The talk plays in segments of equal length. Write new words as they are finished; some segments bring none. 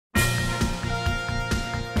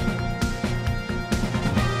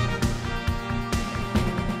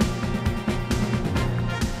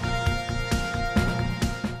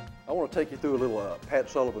to take you through a little Pat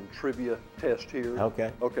Sullivan trivia test here.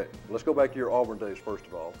 Okay. Okay, let's go back to your Auburn days first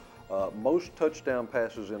of all. Most touchdown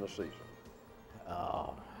passes in a season?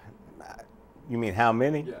 You mean how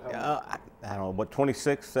many? Yeah, I don't know, what,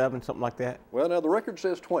 26, 7, something like that? Well, now the record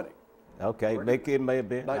says 20. Okay, it may have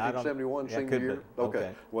been. 1971 senior year? Be.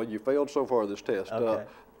 Okay. Well, you failed so far this test. Okay.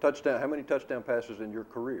 How many touchdown passes in your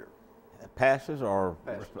career? Passes or?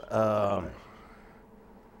 Passes.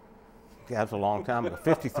 Yeah, that's a long time ago.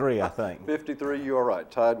 53, I think. 53, you are right.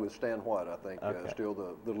 Tied with Stan White, I think. Okay. Still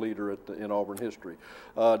the leader in Auburn history.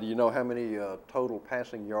 Do you know how many total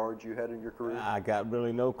passing yards you had in your career? I got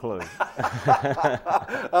really no clue.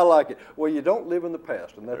 I like it. Well, you don't live in the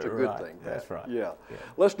past, and that's a good thing, Pat. That's right. Yeah.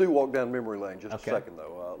 Let's do walk down memory lane just Okay. a second,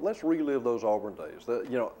 though. Let's relive those Auburn days.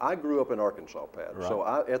 I grew up in Arkansas, Pat. Right. So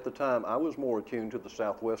at the time, I was more attuned to the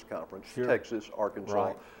Southwest Conference, Sure. Texas, Arkansas.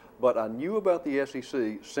 Right. But I knew about the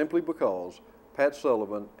SEC simply because Pat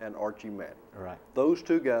Sullivan and Archie Manning. Right. Those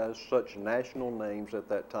two guys, such national names at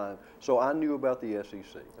that time. So I knew about the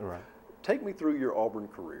SEC. Right. Take me through your Auburn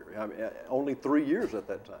career. I mean, only 3 years at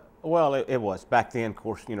that time. Well, it was back then. Of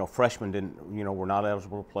course, freshmen didn't, were not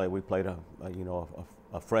eligible to play. We played a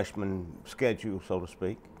freshman schedule, so to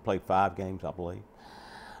speak. Played 5 games, I believe.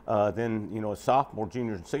 Then, as sophomore,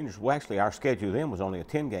 juniors, and seniors, well, actually, our schedule then was only a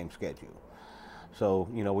 10-game schedule. So,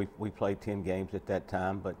 we played 10 games at that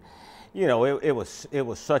time, but, it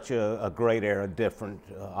was such a great era, different.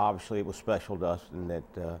 Obviously, it was special to us in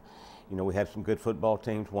that, we had some good football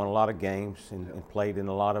teams, won a lot of games, and played in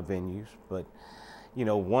a lot of venues. But,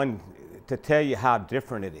 to tell you how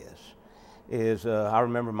different it is I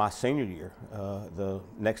remember my senior year, the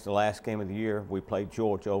next to last game of the year, we played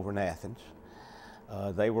Georgia over in Athens.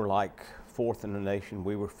 They were like 4th in the nation,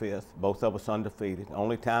 we were 5th, both of us undefeated.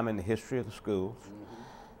 Only time in the history of the schools.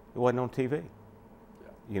 It wasn't on TV.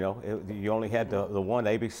 You only had the one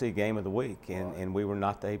ABC game of the week, and we were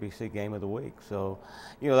not the ABC game of the week. So,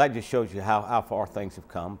 that just shows you how far things have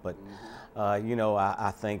come. But,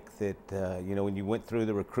 I think that, when you went through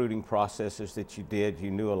the recruiting processes that you did, you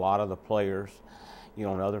knew a lot of the players,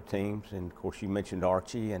 on other teams. And, of course, you mentioned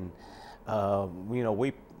Archie. And,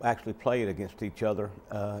 we actually played against each other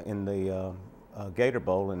in the Gator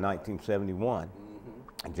Bowl in 1971,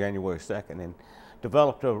 January 2nd. And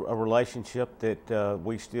developed a relationship that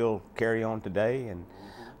we still carry on today, and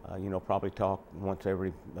probably talk once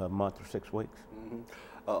every month or 6 weeks.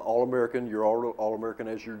 All-American, you're All-American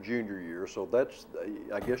as your junior year, so that's,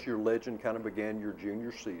 I guess your legend kind of began your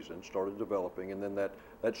junior season, started developing, and then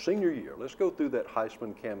that senior year. Let's go through that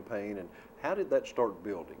Heisman campaign, and how did that start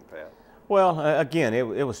building, Pat? Well, again,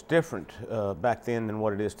 it was different back then than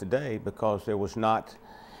what it is today, because there was not,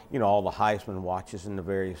 all the Heisman watches and the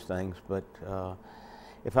various things. But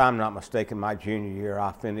if I'm not mistaken, my junior year,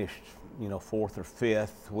 I finished, 4th or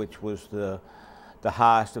 5th, which was the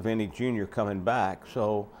highest of any junior coming back.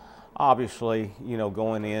 So obviously,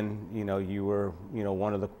 going in, you were,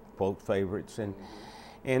 one of the quote favorites, and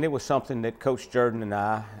it was something that Coach Jordan and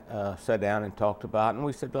I sat down and talked about, and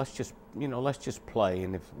we said, let's just play,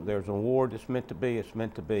 and if there's an award that's meant to be, it's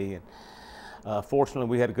meant to be. And fortunately,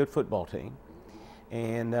 we had a good football team.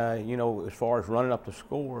 And, as far as running up the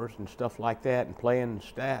scores and stuff like that and playing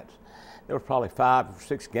stats, there were probably 5 or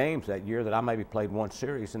 6 games that year that I maybe played one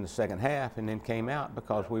series in the second half and then came out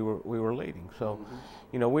because we were leading. So,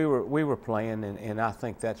 we were playing, and I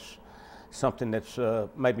think that's something that's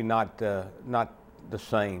maybe not the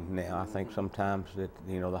same now. I think sometimes that,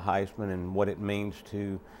 the Heisman and what it means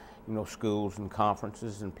to, schools and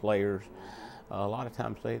conferences and players, a lot of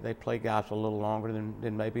times they play guys a little longer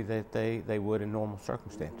than maybe they would in normal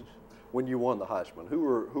circumstances. When you won the Heisman, who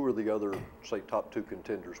were the other, say, top 2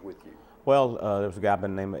 contenders with you? Well, there was a guy by the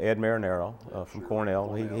name of Ed Marinero from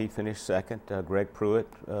Cornell. He finished 2nd. Greg Pruitt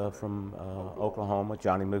from Oklahoma.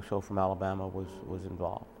 Johnny Musso from Alabama was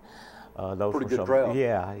involved. Those pretty were good crowd.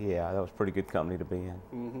 Yeah, that was pretty good company to be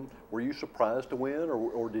in. Were you surprised to win,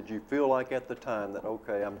 or did you feel like at the time that,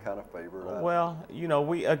 okay, I'm kind of favored? Well,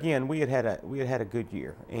 we had a good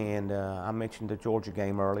year, and I mentioned the Georgia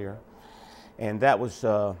game earlier, and that was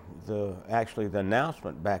actually the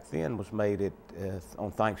announcement back then was made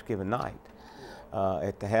on Thanksgiving night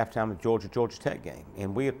at the halftime of the Georgia Tech game,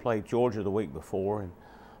 and we had played Georgia the week before, and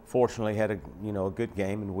fortunately had a good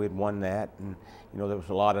game, and we had won that, and there was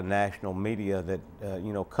a lot of national media that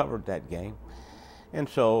covered that game, and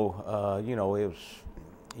so it was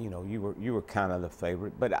you were kind of the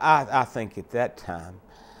favorite. But I think at that time,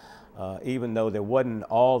 even though there wasn't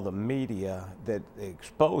all the media, the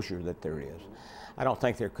exposure that there is, I don't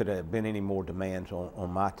think there could have been any more demands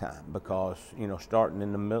on my time, because starting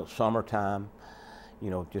in the summertime, you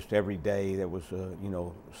know, just every day there was, you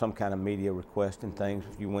know, some kind of media request and things.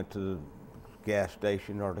 If you went to the gas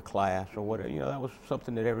station or the class or whatever, you know, that was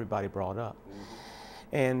something that everybody brought up.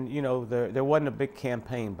 And, you know, there wasn't a big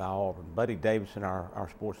campaign by Auburn. Buddy Davidson, our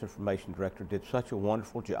sports information director, did such a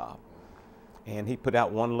wonderful job. And he put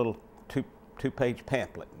out one little two-page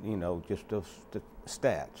pamphlet, you know, just of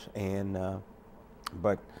stats. And,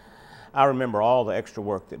 but I remember all the extra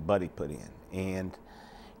work that Buddy put in. And,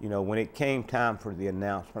 you know, when it came time for the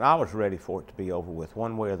announcement, I was ready for it to be over with,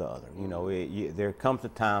 one way or the other. You know, there comes a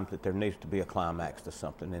time that there needs to be a climax to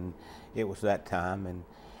something, and it was that time. And,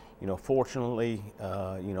 you know, fortunately,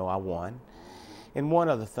 you know, I won. And one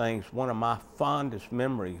of the things, one of my fondest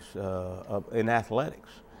memories in athletics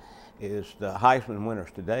is the Heisman winners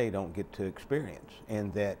today don't get to experience.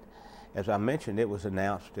 And that, as I mentioned, it was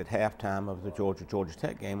announced at halftime of the Georgia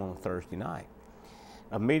Tech game on Thursday night.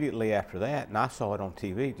 Immediately after that, and I saw it on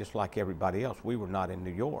TV just like everybody else, we were not in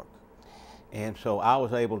New York. And so I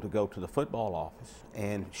was able to go to the football office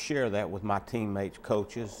and share that with my teammates,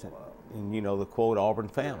 coaches, and you know, the quote Auburn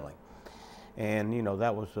family. And you know,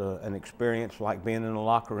 that was an experience like being in the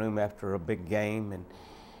locker room after a big game. And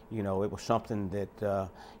you know, it was something that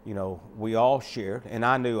you know, we all shared, and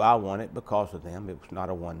I knew I won it because of them. It was not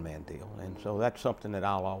a one-man deal, and so that's something that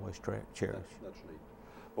I'll always cherish. That's neat.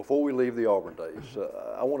 Before we leave the Auburn days,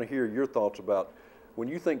 I want to hear your thoughts about, when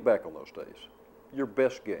you think back on those days, your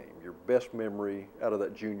best game, your best memory out of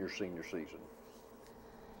that junior-senior season.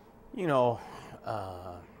 You know,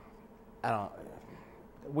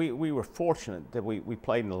 we were fortunate that we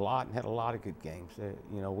played in a lot and had a lot of good games.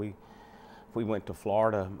 You know, we went to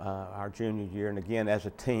Florida our junior year, and again as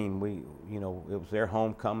a team, you know, it was their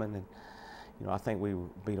homecoming, and you know, I think we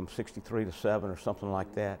beat them 63-7 or something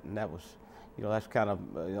like that, and that was, you know, that's kind of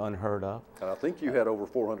unheard of. And I think you had over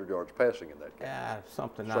 400 yards passing in that game. Yeah,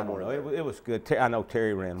 something, I don't know. It was good. I know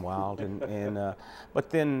Terry ran wild, and but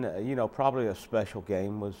then you know, probably a special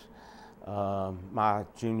game was my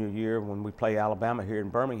junior year when we played Alabama here in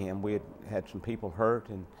Birmingham. We had some people hurt,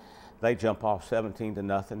 and they jump off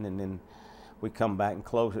 17-0, and then we come back and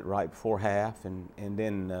close it right before half, and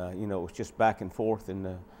then you know, it was just back and forth in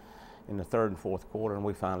the third and fourth quarter, and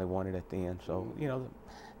we finally won it at the end. So you know,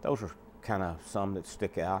 those are kind of some that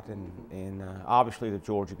stick out, and obviously the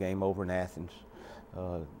Georgia game over in Athens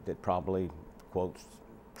that probably quotes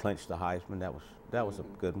clinched the Heisman. That was a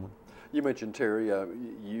good one. You mentioned Terry.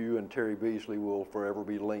 You and Terry Beasley will forever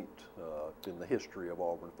be linked in the history of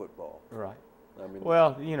Auburn football. Right. I mean,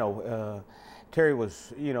 well, you know, Terry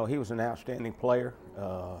was, you know, he was an outstanding player.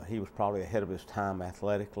 He was probably ahead of his time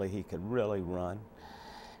athletically. He could really run.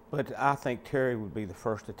 But I think Terry would be the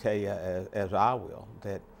first to tell you, as I will,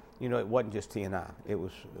 that, you know, it wasn't just he and I. It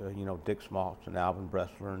was, you know, Dick Smaltz and Alvin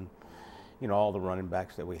Bressler and, you know, all the running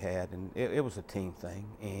backs that we had. And it was a team thing.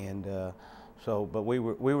 And so, but we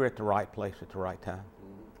were at the right place at the right time.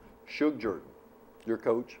 Shug Jordan, your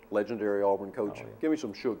coach, legendary Auburn coach. Oh, yeah. Give me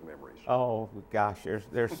some Shug memories. Oh gosh,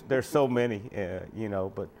 there's so many, you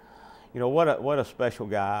know. But you know, what a special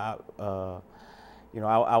guy. You know,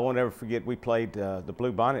 I won't ever forget. We played the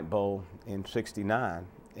Blue Bonnet Bowl in '69,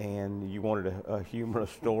 and you wanted a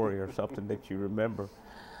humorous story or something that you remember.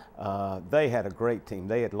 They had a great team.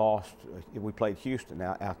 They had lost. We played Houston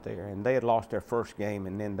out there, and they had lost their first game,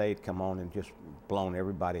 and then they'd come on and just blown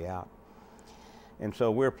everybody out. And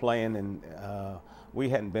so we're playing, and we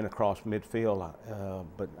hadn't been across midfield,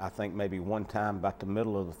 but I think maybe one time about the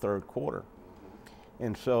middle of the third quarter.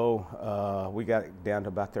 And so we got down to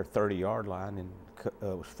about their 30-yard line, and it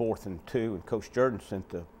was 4th and 2, and Coach Jordan sent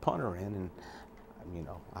the punter in, and you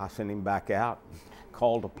know, I sent him back out, and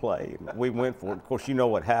called a play, and we went for it. Of course, you know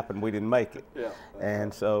what happened. We didn't make it. Yeah.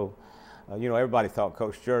 And so, you know, everybody thought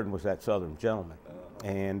Coach Jordan was that Southern gentleman.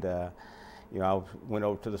 And you know, I went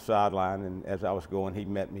over to the sideline, and as I was going, he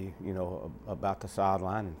met me, you know, about the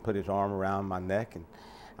sideline and put his arm around my neck. And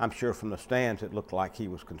I'm sure from the stands it looked like he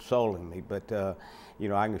was consoling me, but you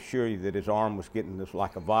know, I can assure you that his arm was getting this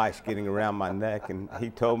like a vice getting around my neck, and he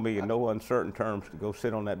told me in no uncertain terms to go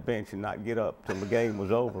sit on that bench and not get up till the game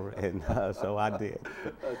was over, and so I did.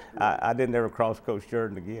 I didn't ever cross Coach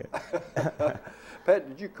Jordan again. Pat,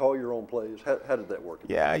 did you call your own plays? How did that work?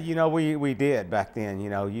 Yeah, you know, we did back then. You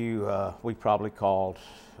know, we probably called,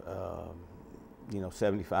 you know,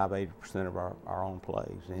 75–80% of our own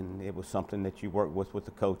plays, and it was something that you worked with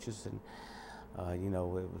the coaches, and you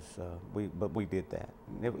know, it was but we did that.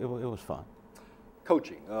 It was fun.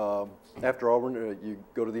 Coaching. After Auburn, you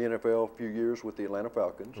go to the NFL a few years with the Atlanta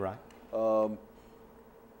Falcons. Right.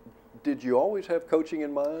 Did you always have coaching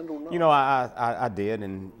in mind or not? You know, I did,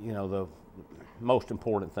 and you know, the most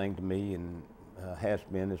important thing to me, and has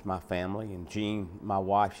been is my family. And Jean, my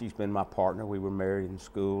wife, she's been my partner. We were married in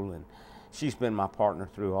school, and she's been my partner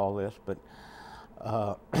through all this. But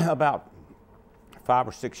about 5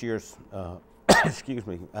 or 6 years, excuse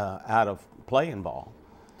me, out of playing ball,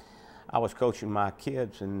 I was coaching my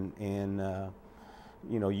kids in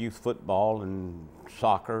you know, youth football and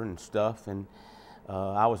soccer and stuff. And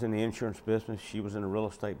I was in the insurance business. She was in the real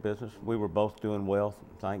estate business. We were both doing well,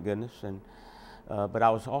 thank goodness. And but I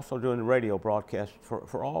was also doing the radio broadcast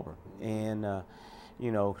for Auburn. And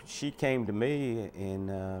you know, she came to me in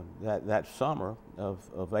that summer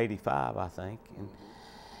of '85, I think, and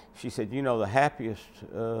she said, you know, the happiest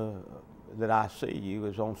that I see you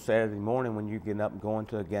is on Saturday morning when you get up and going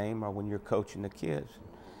to a game or when you're coaching the kids.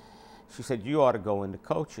 She said, you ought to go into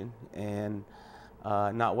coaching and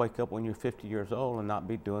not wake up when you're 50 years old and not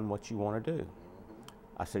be doing what you want to do.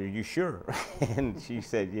 I said, are you sure? And she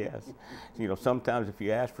said, yes. You know, sometimes if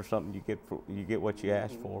you ask for something, you get what you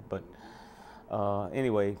ask for. But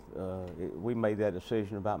anyway, we made that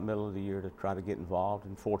decision about middle of the year to try to get involved.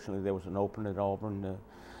 And fortunately, there was an opening at Auburn,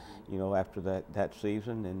 you know, after that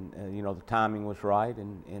season. And, you know, the timing was right.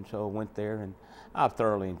 And so I went there, and I've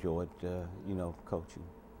thoroughly enjoyed, you know, coaching.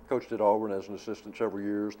 Coached at Auburn as an assistant several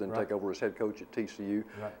years, then take over as head coach at TCU.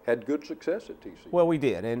 Had good success at TCU. Well, we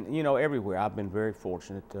did, and you know, everywhere. I've been very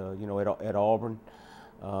fortunate. You know, at Auburn,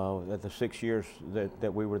 at the 6 years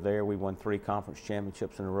that we were there, we won 3 conference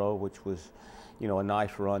championships in a row, which was, you know, a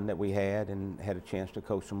nice run that we had, and had a chance to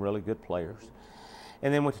coach some really good players.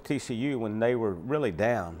 And then went to TCU when they were really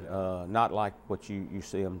down, not like what you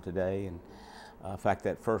see them today. And in fact,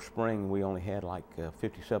 that first spring, we only had like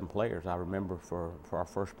 57 players, I remember, for our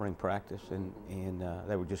first spring practice, and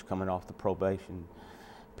they were just coming off the probation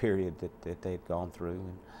period that they had gone through.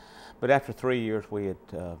 But after 3 years, we had,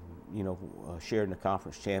 you know, shared in the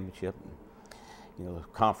conference championship. You know, the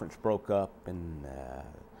conference broke up, and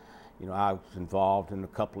you know, I was involved in a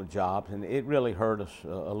couple of jobs, and it really hurt us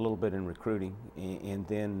a little bit in recruiting. And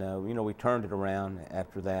then, you know, we turned it around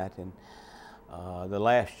after that. And the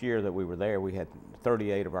last year that we were there, we had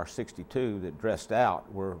 38 of our 62 that dressed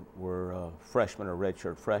out were freshmen or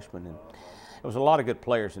redshirt freshmen. And there was a lot of good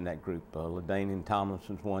players in that group. LaDainian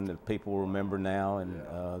Tomlinson's one that people remember now, and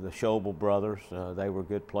the Schobel brothers, they were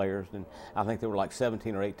good players. And I think there were like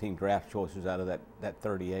 17 or 18 draft choices out of that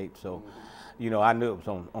 38. So, you know, I knew it was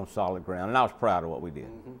on solid ground, and I was proud of what we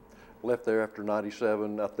did. Left there after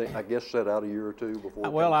 '97. I guess set out a year or two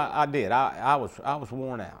before. Well, I did. I was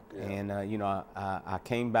worn out, and you know, I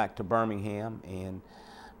came back to Birmingham, and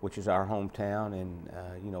which is our hometown, and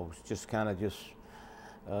you know, was just kind of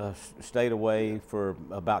stayed away for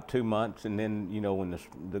about 2 months, and then, you know, when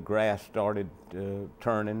the grass started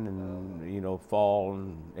turning, and you know, fall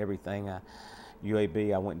and everything,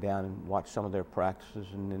 UAB, I went down and watched some of their practices,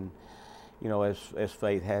 and then, you know, as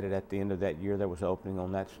fate had it, at the end of that year, there was an opening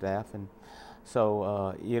on that staff. And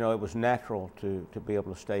so, you know, it was natural to be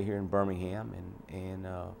able to stay here in Birmingham, and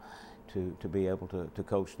to be able to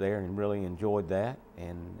coach there, and really enjoyed that.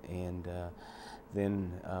 And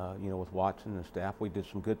then, you know, with Watson and the staff, we did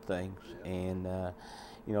some good things. And,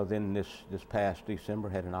 you know, then this past December,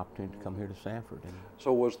 had an opportunity to come here to Samford. And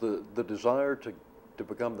so was the desire to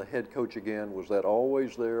become the head coach again, was that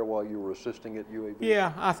always there while you were assisting at UAB?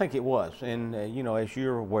 Yeah, I think it was. And, you know, as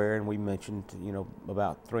you're aware, and we mentioned, you know,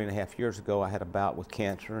 about 3.5 years ago, I had a bout with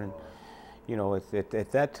cancer. And, you know,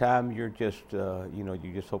 at that time, you're just, you know,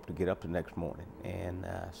 you just hope to get up the next morning. And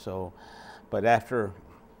so, but after,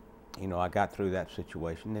 you know, I got through that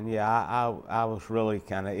situation, and yeah, I was really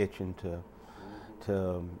kind of itching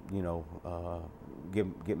to, you know,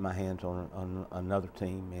 get my hands on another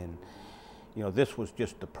team. And, you know, this was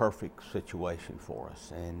just the perfect situation for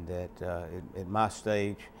us. And at my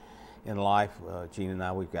stage in life, Gene and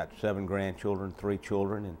I, we've got 7 grandchildren, 3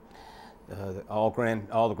 children, and all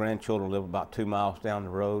the grandchildren live about 2 miles down the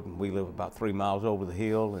road, and we live about 3 miles over the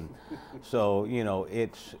hill. And so, you know,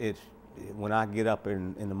 it's when I get up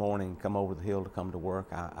in the morning and come over the hill to come to work,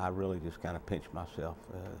 I really just kind of pinch myself,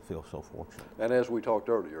 feel so fortunate. And as we talked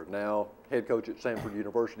earlier, now head coach at Samford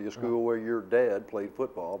University, a school where your dad played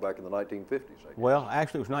football back in the 1950s. Well,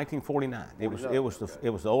 actually, it was 1949.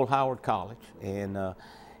 It was the old Howard College, and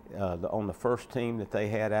on the first team that they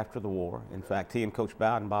had after the war. In fact, he and Coach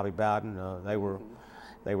Bowden, Bobby Bowden, they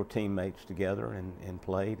were teammates together and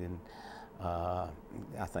played. And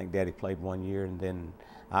I think Daddy played 1 year, and then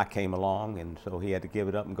I came along, and so he had to give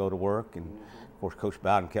it up and go to work. And of course, Coach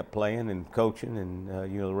Bowden kept playing and coaching, and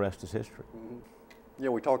you know, the rest is history. You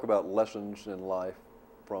know, we talk about lessons in life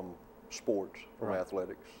from sports, from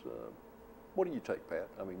athletics. What do you take, Pat?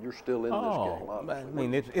 I mean, you're still in this game, obviously. I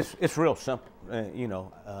mean, it's real simple, you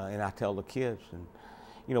know, and I tell the kids, and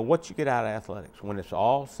you know, what you get out of athletics, when it's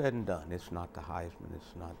all said and done, it's not the Heisman,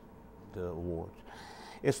 it's not the awards.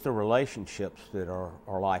 It's the relationships that are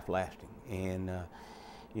life lasting. And,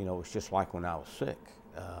 you know, it's just like when I was sick.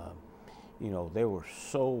 You know, there were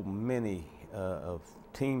so many of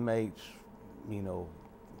teammates, you know,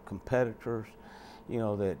 competitors, you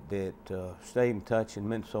know, that stayed in touch and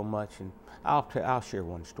meant so much. And I'll share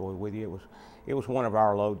one story with you. It was one of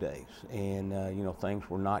our low days, and you know, things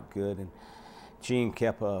were not good. And Gene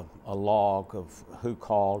kept a log of who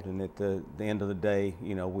called, and at the end of the day,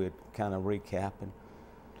 you know, we'd kind of recap. And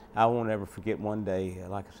I won't ever forget one day.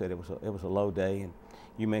 Like I said, it was a low day, and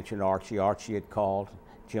you mentioned Archie. Archie had called.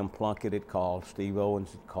 Jim Plunkett had called. Steve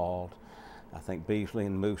Owens had called. I think Beasley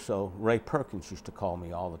and Musso. Ray Perkins used to call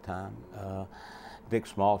me all the time. Dick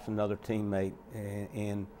Small's another teammate,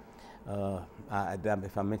 and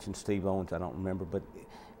if I mentioned Steve Owens, I don't remember, but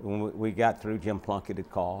when we got through, Jim Plunkett had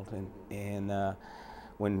called, and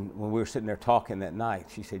when we were sitting there talking that night,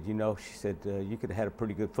 she said, you know, she said, you could have had a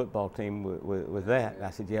pretty good football team with that. And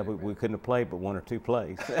I said, yeah, we couldn't have played but one or two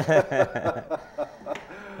plays.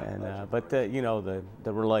 And but you know,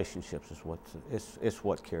 the relationships is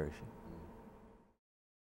what carries you.